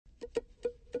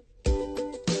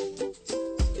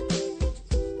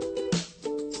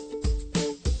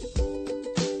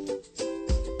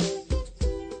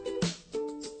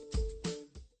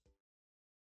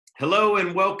Hello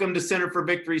and welcome to Center for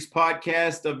Victory's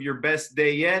podcast of Your Best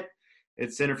Day Yet.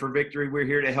 At Center for Victory, we're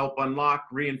here to help unlock,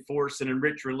 reinforce, and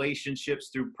enrich relationships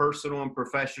through personal and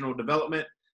professional development.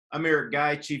 I'm Eric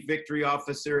Guy, Chief Victory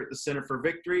Officer at the Center for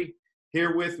Victory.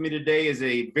 Here with me today is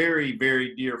a very,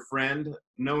 very dear friend,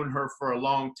 known her for a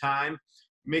long time,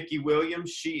 Mickey Williams.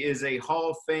 She is a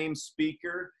Hall of Fame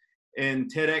speaker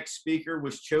and TEDx speaker,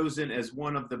 was chosen as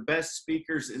one of the best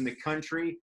speakers in the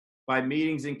country by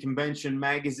Meetings and Convention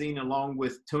magazine, along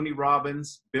with Tony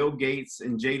Robbins, Bill Gates,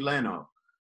 and Jay Leno.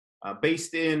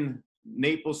 Based in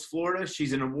Naples, Florida,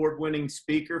 she's an award-winning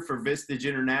speaker for Vistage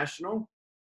International,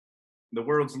 the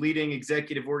world's leading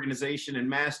executive organization, and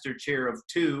master chair of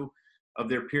 2 of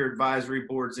their peer advisory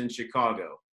boards in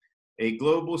Chicago. A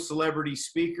global celebrity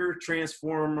speaker,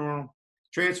 transformational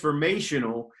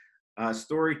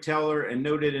storyteller, and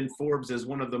noted in Forbes as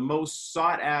one of the most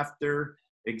sought-after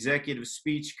executive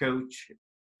speech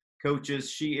coaches.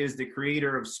 She is the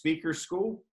creator of Speaker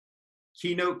School,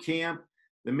 Keynote Camp,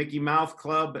 the Mickey Mouth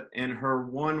Club, and her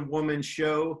one-woman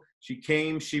show, She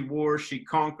Came, She Wore, She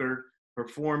Conquered,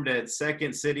 performed at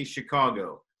Second City,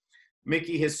 Chicago.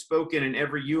 Mickey has spoken in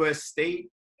every U.S.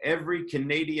 state, every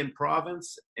Canadian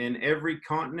province, and every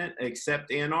continent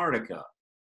except Antarctica,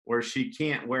 where she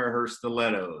can't wear her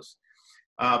stilettos.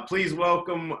 Please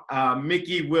welcome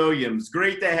Mickey Williams.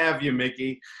 Great to have you,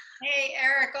 Mickey. Hey,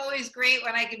 Eric, always great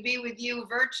when I can be with you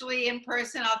virtually, in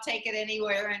person. I'll take it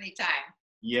anywhere, anytime.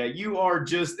 Yeah, you are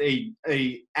just a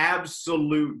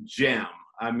absolute gem.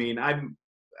 I mean, I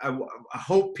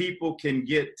hope people can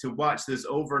get to watch this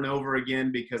over and over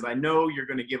again, because I know you're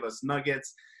going to give us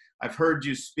nuggets. I've heard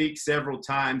you speak several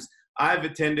times. I've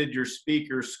attended your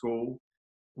speaker school,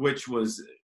 which was,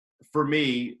 for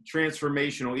me,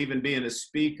 transformational, even being a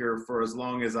speaker for as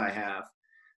long as I have.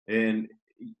 And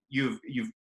you've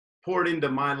poured into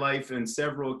my life in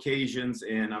several occasions,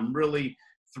 and I'm really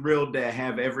thrilled to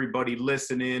have everybody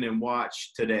listen in and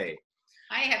watch today.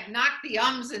 I have knocked the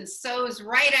ums and so's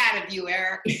right out of you,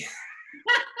 Eric.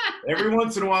 Every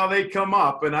once in a while they come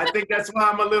up, and I think that's why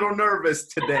I'm a little nervous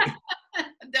today.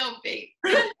 Don't be.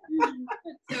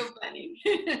 So funny.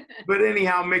 But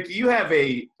anyhow, Mickey, you have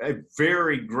a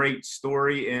very great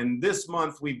story, and this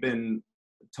month we've been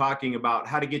talking about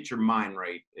how to get your mind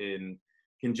right in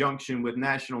conjunction with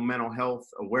National Mental Health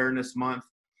Awareness Month.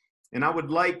 And I would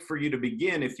like for you to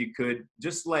begin, if you could,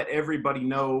 just let everybody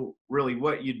know really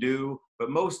what you do, but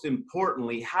most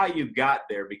importantly, how you got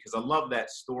there, because I love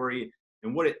that story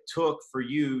and what it took for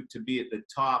you to be at the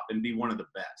top and be one of the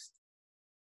best.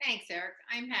 Thanks, Eric.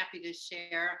 I'm happy to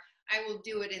share. I will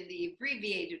do it in the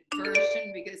abbreviated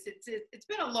version because it's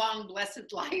been a long,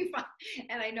 blessed life,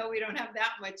 and I know we don't have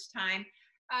that much time.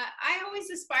 I always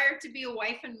aspired to be a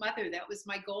wife and mother. That was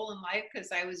my goal in life,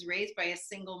 because I was raised by a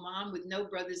single mom with no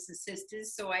brothers and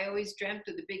sisters. So I always dreamt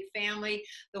of the big family,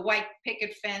 the white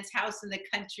picket fence, house in the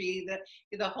country,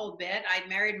 the whole bit. I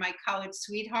married my college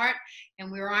sweetheart,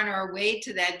 and we were on our way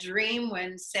to that dream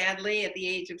when, sadly, at the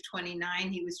age of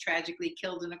 29, he was tragically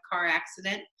killed in a car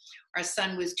accident. Our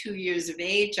son was 2 years of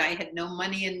age. I had no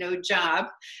money and no job.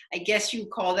 I guess you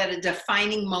call that a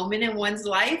defining moment in one's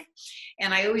life.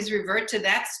 And I always revert to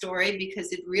that story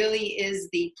because it really is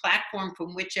the platform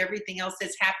from which everything else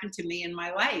has happened to me in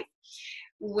my life.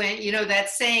 When, you know, that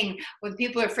saying, when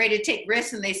people are afraid to take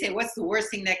risks and they say, what's the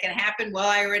worst thing that can happen? Well,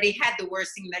 I already had the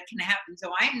worst thing that can happen.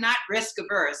 So I'm not risk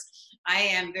averse. I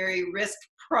am very risk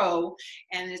pro.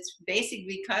 And it's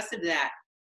basically because of that.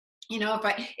 You know,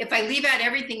 if I leave out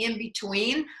everything in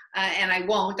between, and I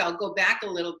won't, I'll go back a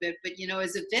little bit. But, you know,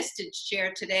 as a Vistage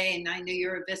chair today, and I know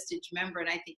you're a Vistage member, and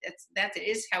I think that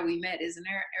is how we met, isn't it,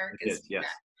 Eric? Yes.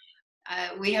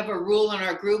 We have a rule in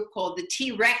our group called the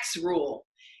T-Rex rule,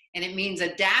 and it means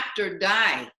adapt or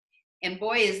die. And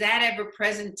boy, is that ever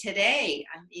present today.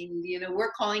 I mean, you know,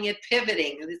 we're calling it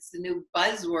pivoting. It's the new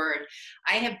buzzword.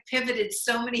 I have pivoted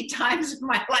so many times in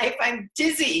my life, I'm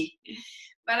dizzy.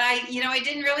 But I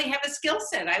didn't really have a skill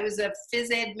set. I was a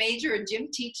phys ed major, a gym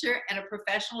teacher, and a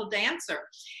professional dancer.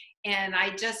 And I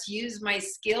just used my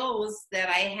skills that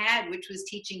I had, which was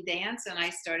teaching dance. And I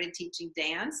started teaching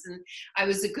dance. And I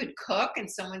was a good cook. And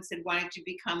someone said, why don't you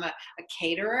become a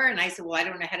caterer? And I said, well, I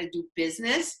don't know how to do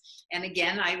business. And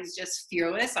again, I was just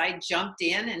fearless. I jumped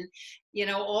in, and, you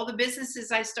know, all the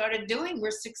businesses I started doing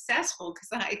were successful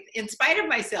because in spite of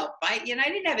myself, I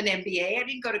didn't have an MBA. I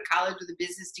didn't go to college with a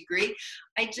business degree.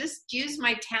 I just used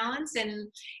my talents. And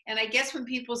I guess when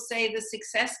people say the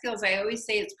success skills, I always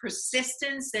say it's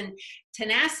persistence and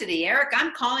tenacity. Eric,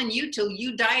 I'm calling you till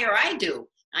you die or I do.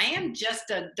 I am just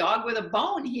a dog with a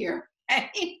bone here.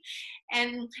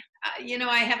 And,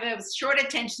 I have a short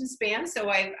attention span. So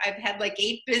I've had like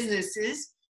 8 businesses.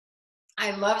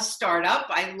 I love startup.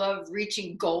 I love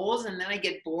reaching goals, and then I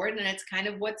get bored, and it's kind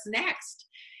of what's next.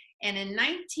 And in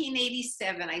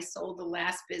 1987, I sold the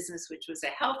last business, which was a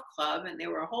health club. And there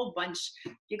were a whole bunch.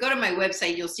 If you go to my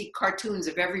website, you'll see cartoons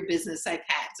of every business I've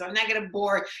had. So I'm not going to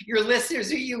bore your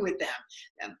listeners or you with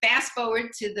them. Fast forward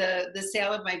to the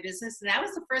sale of my business. And that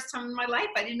was the first time in my life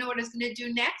I didn't know what I was going to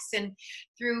do next. And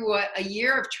through a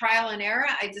year of trial and error,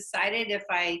 I decided if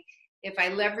I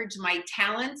leverage my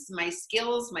talents, my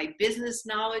skills, my business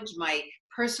knowledge, my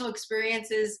personal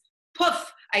experiences,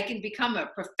 poof, I can become a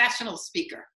professional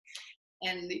speaker.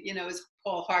 And, as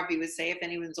Paul Harvey would say, if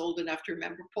anyone's old enough to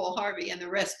remember Paul Harvey and the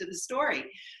rest of the story,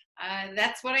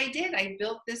 that's what I did. I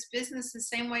built this business the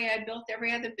same way I built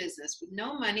every other business, with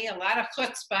no money, a lot of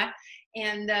chutzpah,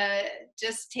 and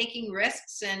just taking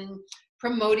risks and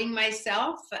promoting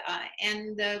myself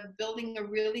and building a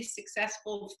really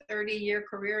successful 30-year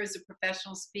career as a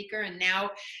professional speaker, and now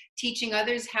teaching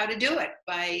others how to do it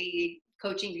by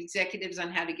coaching executives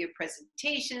on how to give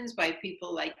presentations, by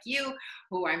people like you,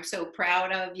 who I'm so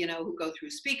proud of, who go through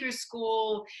speaker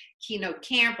school, keynote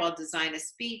camp, I'll design a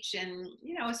speech. And,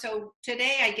 so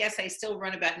today, I guess I still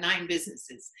run about 9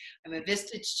 businesses. I'm a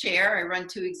Vistage chair. I run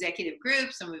 2 executive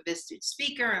groups. I'm a Vistage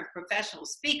speaker. I'm a professional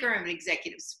speaker. I'm an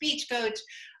executive speech coach.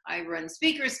 I run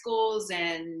speaker schools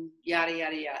and yada,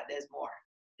 yada, yada. There's more.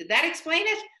 Did that explain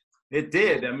it? It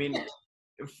did. I mean,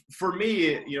 for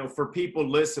me, for people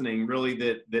listening, really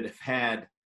that have had,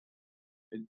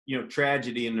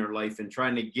 tragedy in their life and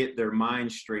trying to get their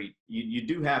mind straight, you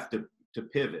do have to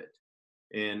pivot,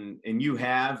 and you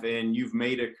have, and you've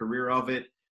made a career of it.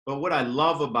 But what I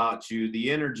love about you,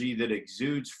 the energy that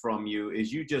exudes from you,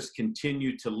 is you just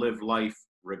continue to live life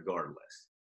regardless.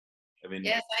 I mean,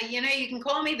 yes, you can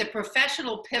call me the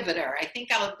professional pivoter. I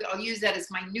think I'll use that as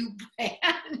my new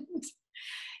brand.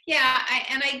 Yeah,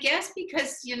 I guess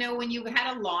because, when you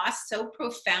had a loss so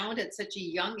profound at such a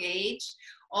young age,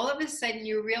 all of a sudden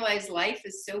you realize life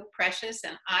is so precious,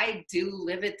 and I do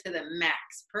live it to the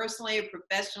max, personally or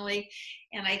professionally.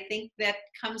 And I think that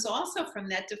comes also from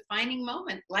that defining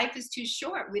moment. Life is too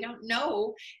short. We don't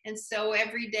know. And so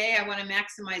every day I want to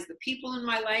maximize the people in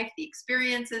my life, the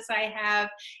experiences I have,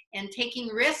 and taking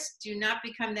risks do not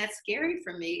become that scary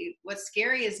for me. What's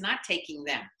scary is not taking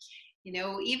them.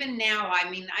 Even now,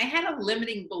 I had a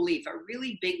limiting belief, a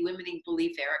really big limiting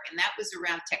belief, Eric, and that was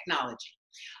around technology.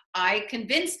 I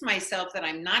convinced myself that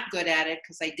I'm not good at it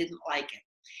because I didn't like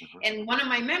it. Mm-hmm. And one of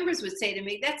my members would say to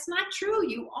me, that's not true,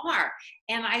 you are.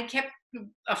 And I kept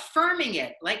affirming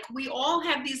it. Like, we all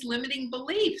have these limiting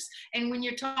beliefs. And when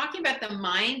you're talking about the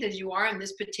mind, as you are in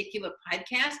this particular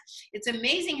podcast, it's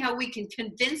amazing how we can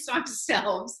convince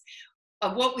ourselves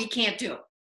of what we can't do.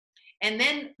 And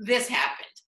then this happened.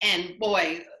 And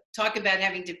boy, talk about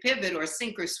having to pivot or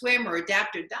sink or swim or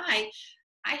adapt or die.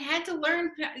 I had to learn,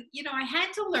 I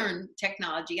had to learn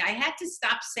technology. I had to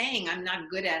stop saying I'm not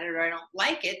good at it or I don't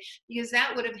like it, because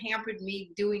that would have hampered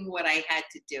me doing what I had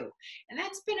to do. And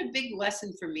that's been a big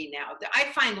lesson for me now.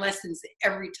 I find lessons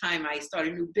every time I start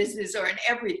a new business or in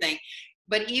everything.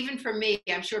 But even for me,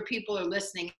 I'm sure people are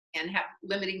listening and have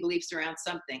limiting beliefs around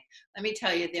something. Let me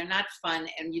tell you, they're not fun,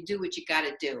 and you do what you got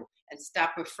to do, and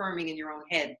stop affirming in your own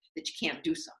head that you can't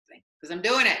do something, because I'm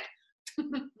doing it.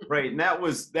 Right. And that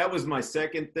was my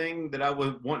second thing that I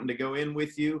was wanting to go in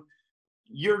with you.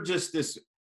 You're just this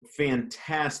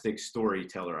fantastic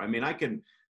storyteller. I mean, I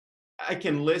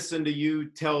can listen to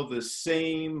you tell the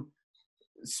same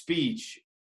speech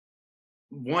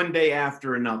one day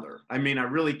after another. I mean, I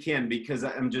really can, because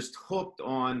I'm just hooked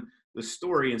on the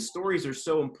story, and stories are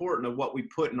so important of what we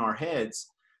put in our heads,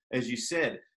 as you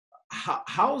said.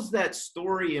 How's that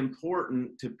story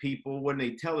important to people when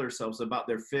they tell themselves about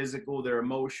their physical, their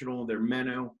emotional, their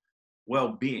mental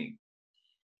well-being?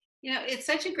 It's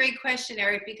such a great question,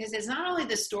 Eric, because it's not only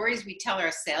the stories we tell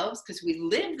ourselves, because we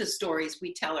live the stories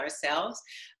we tell ourselves,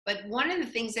 but one of the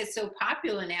things that's so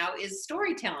popular now is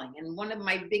storytelling. And one of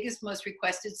my biggest, most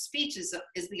requested speeches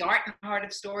is the art and heart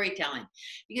of storytelling,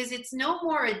 because it's no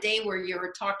more a day where you're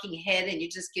a talking head and you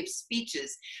just give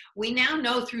speeches. We now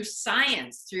know through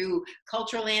science, through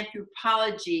cultural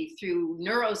anthropology, through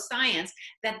neuroscience,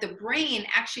 that the brain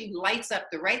actually lights up,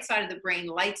 the right side of the brain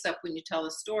lights up when you tell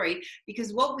a story,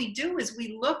 because what we do is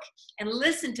we look and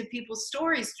listen to people's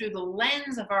stories through the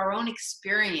lens of our own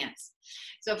experience.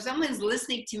 So if someone's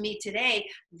listening to me today,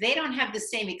 they don't have the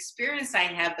same experience I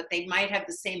have, but they might have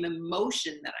the same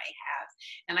emotion that I have.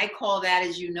 And I call that,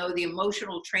 as you know, the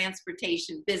emotional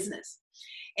transportation business.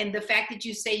 And the fact that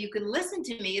you say you can listen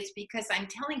to me, it's because I'm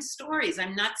telling stories.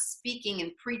 I'm not speaking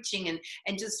and preaching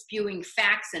and just spewing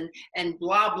facts and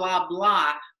blah, blah,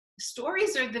 blah.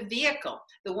 stories are the vehicle,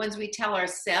 the ones we tell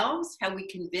ourselves, how we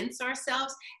convince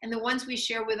ourselves, and the ones we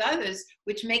share with others,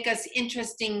 which make us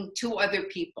interesting to other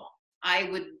people. I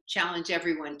would challenge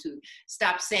everyone to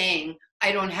stop saying,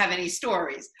 I don't have any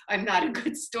stories. I'm not a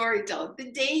good storyteller.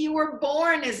 The day you were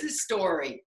born is a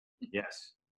story.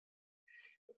 Yes.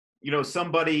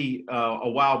 Somebody a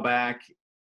while back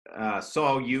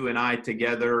saw you and I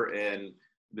together, and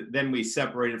then we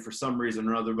separated for some reason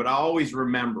or other, but I always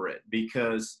remember it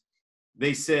because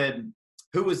they said,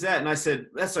 who was that? And I said,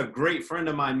 that's a great friend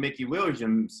of mine, Mickey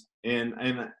Williams. And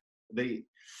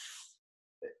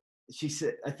she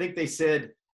said, I think they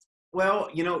said, well,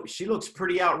 she looks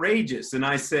pretty outrageous. And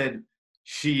I said,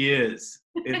 she is.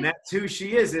 And that's who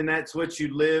she is. And that's what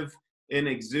you live and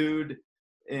exude.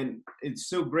 And it's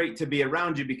so great to be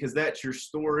around you because that's your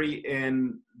story.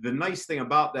 And the nice thing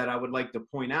about that, I would like to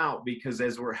point out, because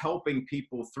as we're helping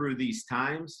people through these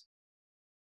times,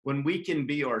 when we can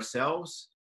be ourselves,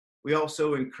 we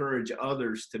also encourage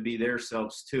others to be their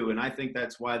selves too. And I think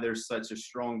that's why there's such a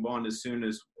strong bond. As soon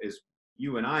as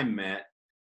you and I met,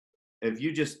 if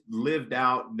you just lived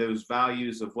out those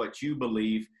values of what you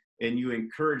believe and you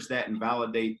encourage that and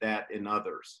validate that in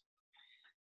others.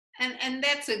 And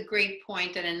that's a great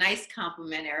point and a nice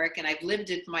compliment, Eric. And I've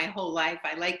lived it my whole life.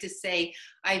 I like to say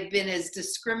I've been as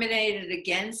discriminated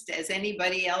against as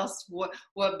anybody else, what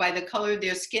by the color of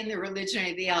their skin, their religion, or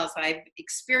anything else. I've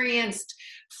experienced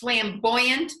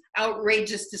flamboyant,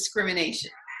 outrageous discrimination.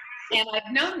 And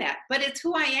I've known that, but it's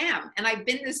who I am. And I've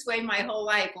been this way my whole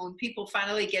life when people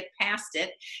finally get past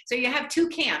it. So you have two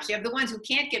camps. You have the ones who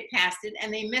can't get past it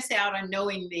and they miss out on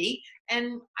knowing me.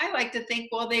 And I like to think,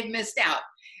 well, they've missed out.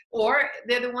 Or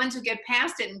they're the ones who get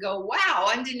past it and go, wow,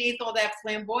 underneath all that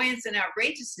flamboyance and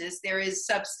outrageousness, there is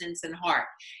substance and heart.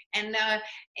 And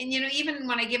even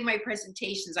when I give my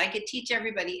presentations, I could teach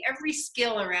everybody every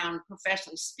skill around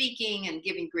professionally speaking and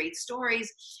giving great stories.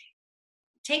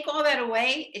 Take all that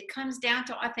away, it comes down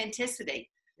to authenticity.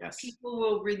 Yes. People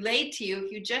will relate to you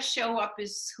if you just show up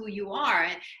as who you are.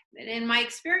 And in my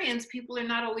experience, people are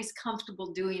not always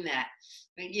comfortable doing that.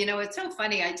 It's so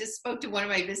funny. I just spoke to one of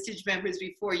my Vistage members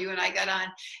before you and I got on,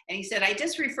 and he said, I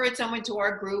just referred someone to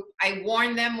our group. I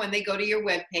warn them when they go to your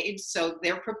webpage, so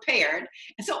they're prepared.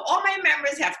 And so all my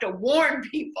members have to warn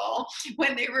people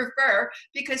when they refer,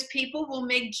 because people will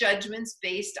make judgments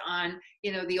based on,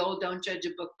 the old don't judge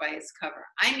a book by its cover.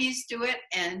 I'm used to it,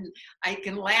 and I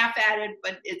can laugh at it,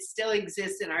 but it still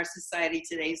exists in our society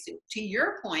today. So to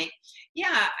your point,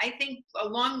 yeah, I think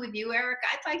along with you, Eric,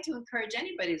 I'd like to encourage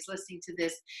anybody who's listening to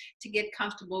this to get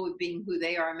comfortable with being who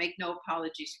they are and make no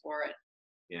apologies for it.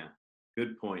 Yeah,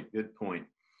 good point. Good point.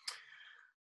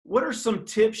 What are some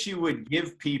tips you would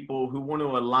give people who want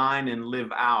to align and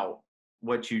live out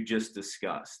what you just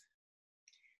discussed?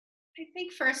 I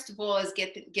think first of all is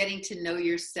getting to know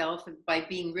yourself by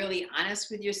being really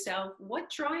honest with yourself. What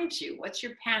drives you? What's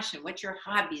your passion? What's your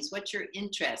hobbies? What's your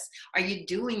interests? Are you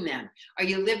doing them? Are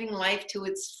you living life to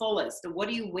its fullest? What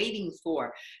are you waiting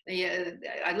for?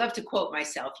 I love to quote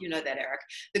myself. You know that, Eric.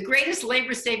 The greatest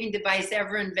labor-saving device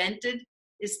ever invented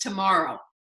is tomorrow.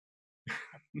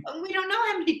 We don't know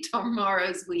how many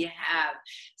tomorrows we have.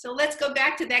 So let's go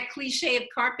back to that cliche of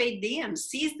carpe diem,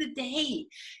 seize the day.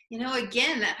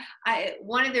 Again,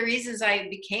 one of the reasons I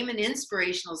became an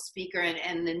inspirational speaker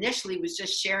and initially was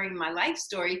just sharing my life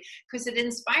story because it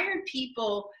inspired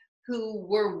people who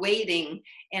were waiting.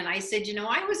 And I said,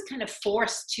 I was kind of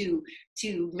forced to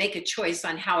make a choice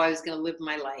on how I was going to live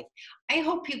my life. I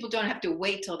hope people don't have to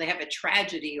wait till they have a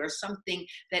tragedy or something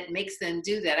that makes them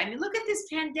do that. I mean, look at this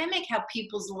pandemic, how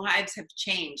people's lives have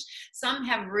changed. Some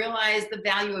have realized the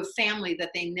value of family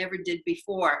that they never did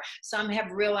before. Some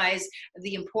have realized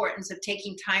the importance of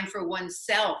taking time for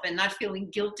oneself and not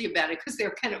feeling guilty about it because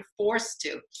they're kind of forced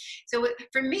to. So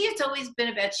for me, it's always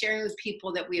been about sharing with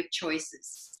people that we have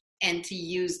choices and to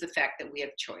use the fact that we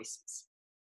have choices.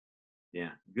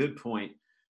 Yeah, good point.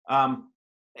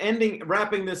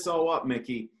 Wrapping this all up,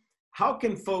 Mickey, how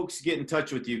can folks get in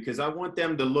touch with you? Because I want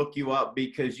them to look you up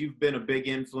because you've been a big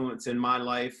influence in my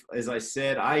life. As I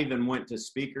said, I even went to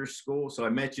speaker school. So I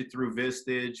met you through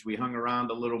Vistage. We hung around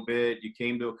a little bit. You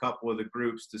came to a couple of the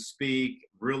groups to speak,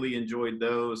 really enjoyed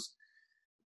those.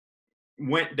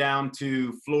 Went down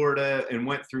to Florida and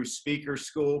went through speaker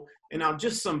school. And now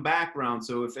just some background.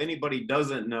 So if anybody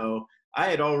doesn't know, I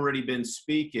had already been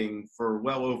speaking for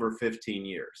well over 15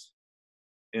 years.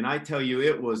 And I tell you,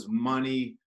 it was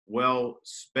money well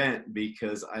spent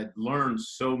because I'd learned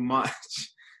so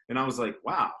much. And I was like,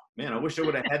 wow, man, I wish I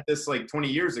would have had this like 20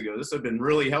 years ago. This would have been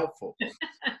really helpful.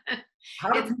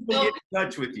 How do people get in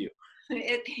touch with you?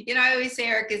 I always say,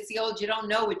 Eric, it's the old, you don't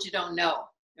know what you don't know,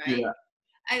 right? Yeah.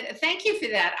 Thank you for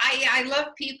that. I love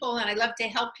people and I love to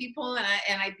help people,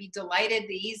 and I'd be delighted.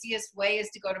 The easiest way is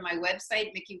to go to my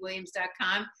website,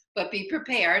 mickiwilliams.com, but be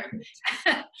prepared.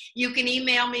 You can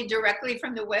email me directly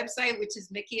from the website, which is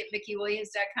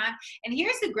Micki@mickiwilliams.com. And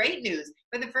here's the great news.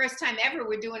 For the first time ever,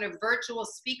 we're doing a virtual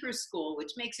speaker school,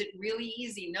 which makes it really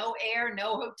easy. No air,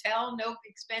 no hotel, no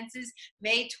expenses.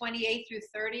 May 28th through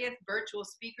 30th, virtual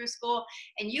speaker school.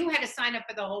 And you had to sign up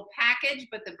for the whole package,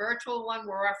 but the virtual one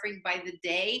we're offering by the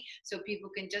day, so people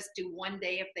can just do one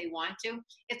day if they want to.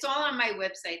 It's all on my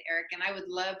website, Eric, and I would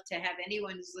love to have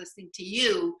anyone who's listening to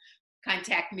you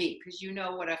contact me, because you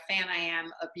know what a fan I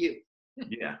am of you.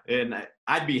 Yeah, and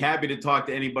I'd be happy to talk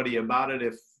to anybody about it.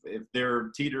 If they're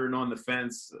teetering on the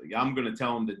fence, I'm going to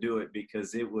tell them to do it,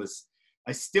 because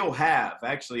I still have,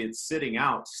 actually it's sitting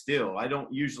out still. I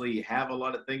don't usually have a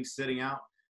lot of things sitting out,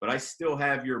 but I still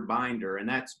have your binder, and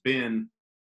that's been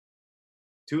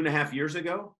 2.5 years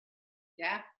ago.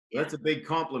 Yeah. That's a big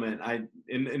compliment. And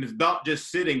it's not just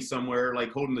sitting somewhere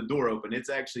like holding the door open. It's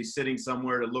actually sitting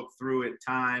somewhere to look through it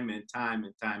time and time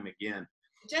and time again.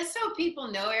 Just so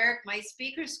people know, Eric, my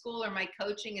speaker school or my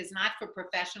coaching is not for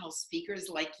professional speakers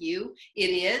like you.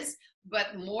 It is,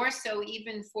 but more so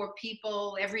even for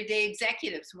people, everyday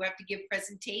executives who have to give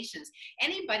presentations.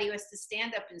 Anybody who has to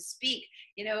stand up and speak.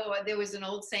 You know, there was an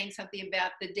old saying, something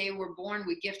about the day we're born,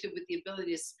 we're gifted with the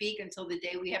ability to speak until the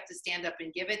day we have to stand up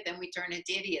and give it, then we turn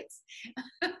into idiots.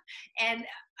 And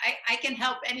I can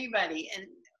help anybody. And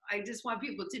I just want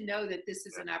people to know that this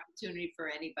is an opportunity for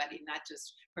anybody, not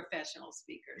just professional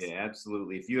speakers. Yeah,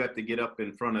 absolutely. If you have to get up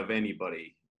in front of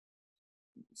anybody,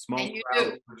 small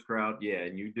crowd, large crowd, yeah,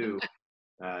 and you do,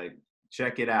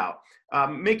 check it out.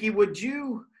 Micki, would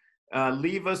you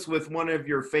leave us with one of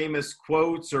your famous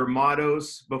quotes or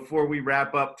mottos before we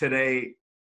wrap up today?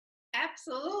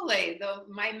 Absolutely.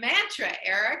 My mantra,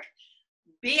 Eric,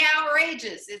 be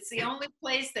outrageous. It's the only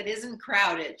place that isn't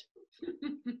crowded.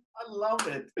 I love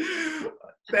it.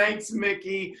 Thanks,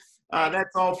 Micki.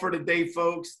 That's all for today,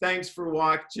 folks. Thanks for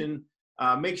watching.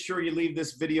 Make sure you leave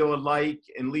this video a like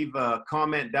and leave a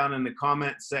comment down in the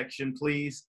comment section,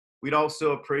 please. We'd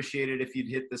also appreciate it if you'd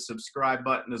hit the subscribe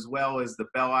button as well as the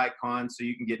bell icon so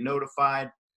you can get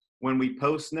notified when we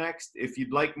post next. If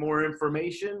you'd like more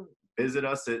information, visit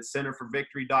us at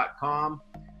centerforvictory.com.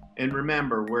 And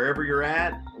remember, wherever you're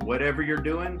at, whatever you're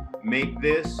doing, make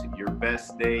this your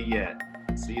best day yet.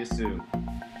 See you soon.